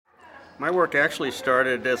My work actually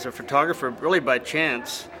started as a photographer really by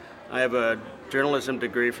chance. I have a journalism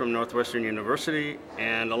degree from Northwestern University,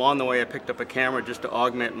 and along the way I picked up a camera just to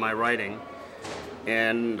augment my writing.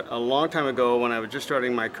 And a long time ago, when I was just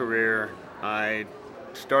starting my career, I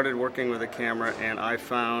started working with a camera and I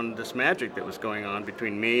found this magic that was going on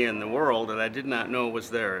between me and the world that I did not know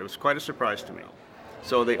was there. It was quite a surprise to me.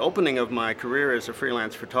 So the opening of my career as a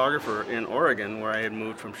freelance photographer in Oregon, where I had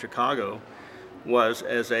moved from Chicago, was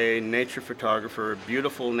as a nature photographer,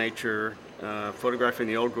 beautiful nature, photographing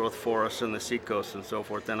the old growth forests and the seacoast and so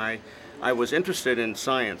forth. And I was interested in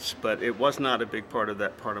science, but it was not a big part of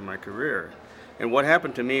that part of my career. And what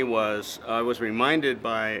happened to me was I was reminded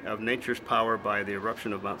of nature's power by the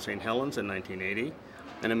eruption of Mount St. Helens in 1980.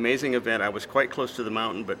 An amazing event. I was quite close to the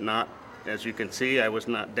mountain, but not, as you can see, I was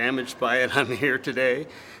not damaged by it. I'm here today.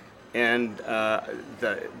 And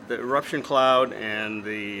the eruption cloud and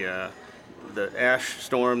the ash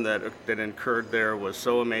storm that occurred there was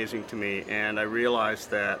so amazing to me, and I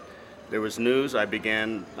realized that there was news. I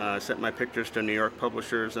sent my pictures to New York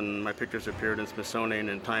publishers, and my pictures appeared in Smithsonian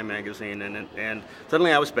and Time magazine, and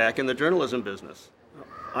suddenly I was back in the journalism business.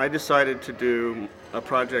 I decided to do a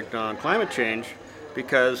project on climate change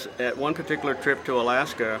because at one particular trip to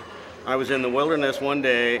Alaska, I was in the wilderness one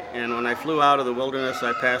day, and when I flew out of the wilderness,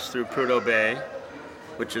 I passed through Prudhoe Bay,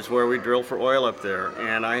 which is where we drill for oil up there.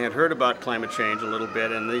 And I had heard about climate change a little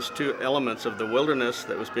bit, and these two elements of the wilderness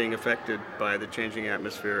that was being affected by the changing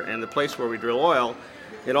atmosphere and the place where we drill oil,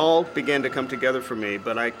 it all began to come together for me,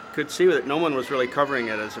 but I could see that no one was really covering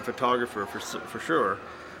it as a photographer for sure.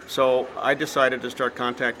 So I decided to start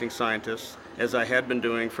contacting scientists, as I had been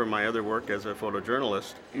doing for my other work as a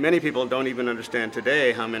photojournalist. Many people don't even understand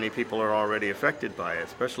today how many people are already affected by it,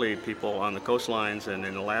 especially people on the coastlines and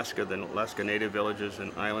in Alaska, the Alaska Native villages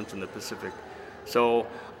and islands in the Pacific. So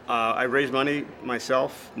I raised money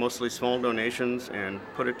myself, mostly small donations, and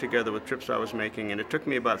put it together with trips I was making, and it took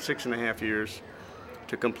me about 6.5 years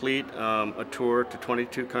to complete a tour to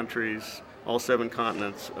 22 countries, all 7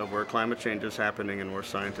 continents, of where climate change is happening and where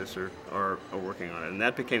scientists are working on it. And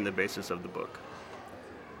that became the basis of the book.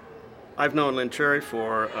 I've known Lynn Cherry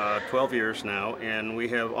for 12 years now, and we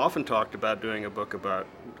have often talked about doing a book about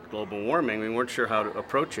global warming. We weren't sure how to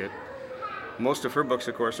approach it. Most of her books,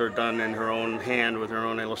 of course, are done in her own hand with her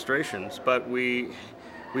own illustrations, but we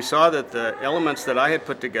saw that the elements that I had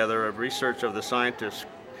put together of research of the scientists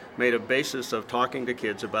made a basis of talking to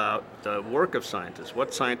kids about the work of scientists,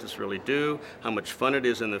 what scientists really do, how much fun it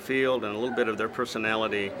is in the field, and a little bit of their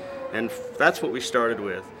personality. And that's what we started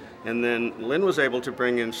with. And then Lynn was able to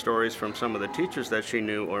bring in stories from some of the teachers that she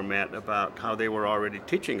knew or met about how they were already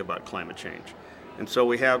teaching about climate change. And so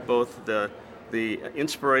we have both the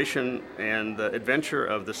inspiration and the adventure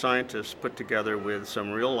of the scientists put together with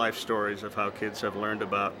some real life stories of how kids have learned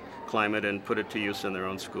about climate and put it to use in their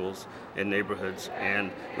own schools and neighborhoods. And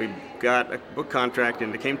we got a book contract,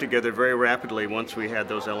 and it came together very rapidly once we had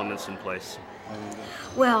those elements in place.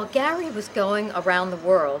 Well, Gary was going around the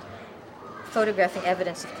world photographing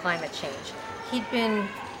evidence of climate change. He'd been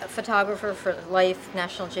a photographer for Life,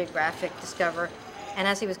 National Geographic, Discover, and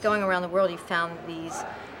as he was going around the world, he found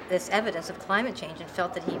this evidence of climate change and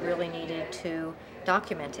felt that he really needed to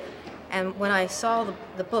document it. And when I saw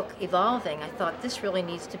the book evolving, I thought this really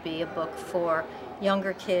needs to be a book for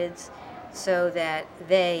younger kids so that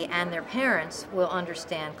they and their parents will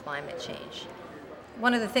understand climate change.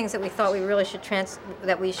 One of the things that we thought we really should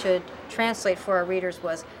translate for our readers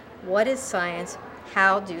was, what is science?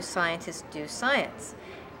 How do scientists do science?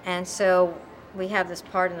 And so we have this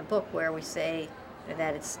part in the book where we say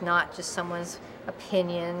that it's not just someone's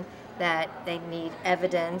opinion, that they need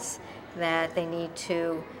evidence, that they need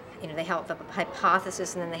to, they have a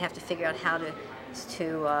hypothesis, and then they have to figure out how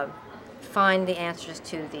to find the answers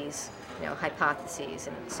to these, hypotheses,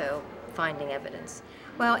 and so finding evidence.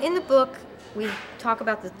 Well, in the book, we talk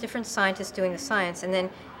about the different scientists doing the science, and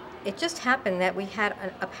then it just happened that we had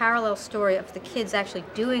a parallel story of the kids actually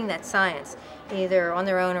doing that science, either on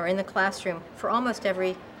their own or in the classroom, for almost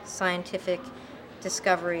every scientific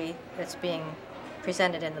discovery that's being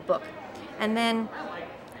presented in the book. And then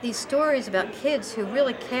these stories about kids who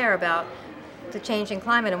really care about the changing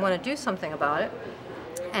climate and want to do something about it.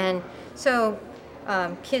 And so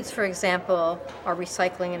kids, for example, are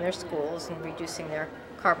recycling in their schools and reducing their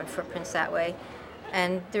carbon footprints that way.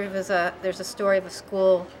 And there's a story of a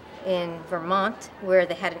school in Vermont where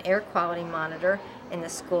they had an air quality monitor in the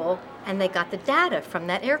school, and they got the data from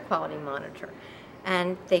that air quality monitor.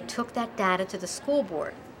 And they took that data to the school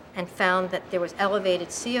board and found that there was elevated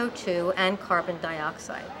CO2 and carbon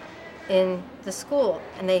dioxide in the school.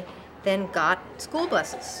 And they then got school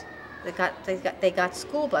buses They got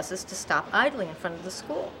school buses to stop idling in front of the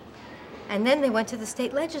school. And then they went to the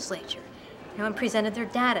state legislature, and presented their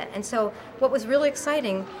data. And so what was really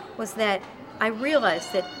exciting was that I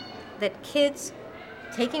realized that kids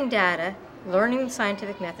taking data, learning the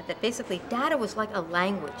scientific method, that basically data was like a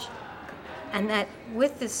language. And that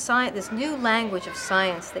with this new language of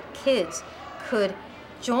science, that kids could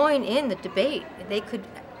join in the debate. They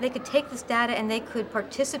could take this data and they could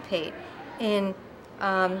participate in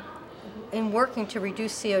working to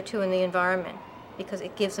reduce CO2 in the environment, because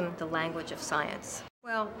it gives them the language of science.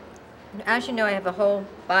 Well, as you know, I have a whole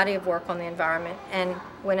body of work on the environment, and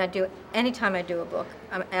anytime I do a book,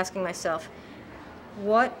 I'm asking myself,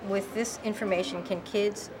 what with this information can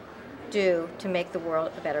kids do to make the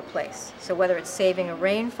world a better place? So whether it's saving a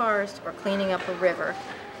rainforest or cleaning up a river.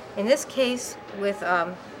 In this case, with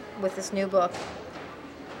this new book,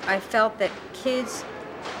 I felt that kids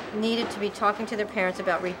needed to be talking to their parents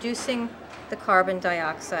about reducing the carbon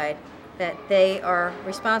dioxide that they are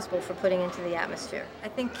responsible for putting into the atmosphere. I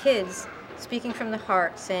think kids speaking from the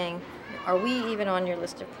heart, saying, are we even on your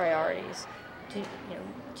list of priorities?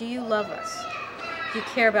 Do you love us? Do you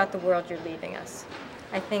care about the world you're leaving us?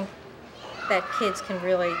 I think that kids can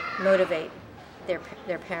really motivate their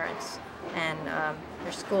parents and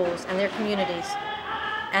their schools and their communities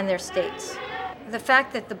and their states. The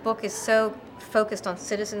fact that the book is so focused on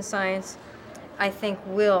citizen science, I think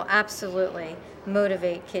will absolutely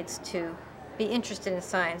motivate kids to be interested in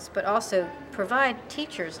science, but also provide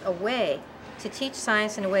teachers a way to teach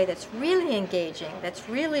science in a way that's really engaging, that's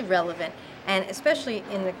really relevant, and especially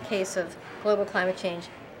in the case of global climate change,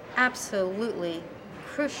 absolutely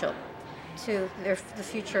crucial to the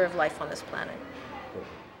future of life on this planet.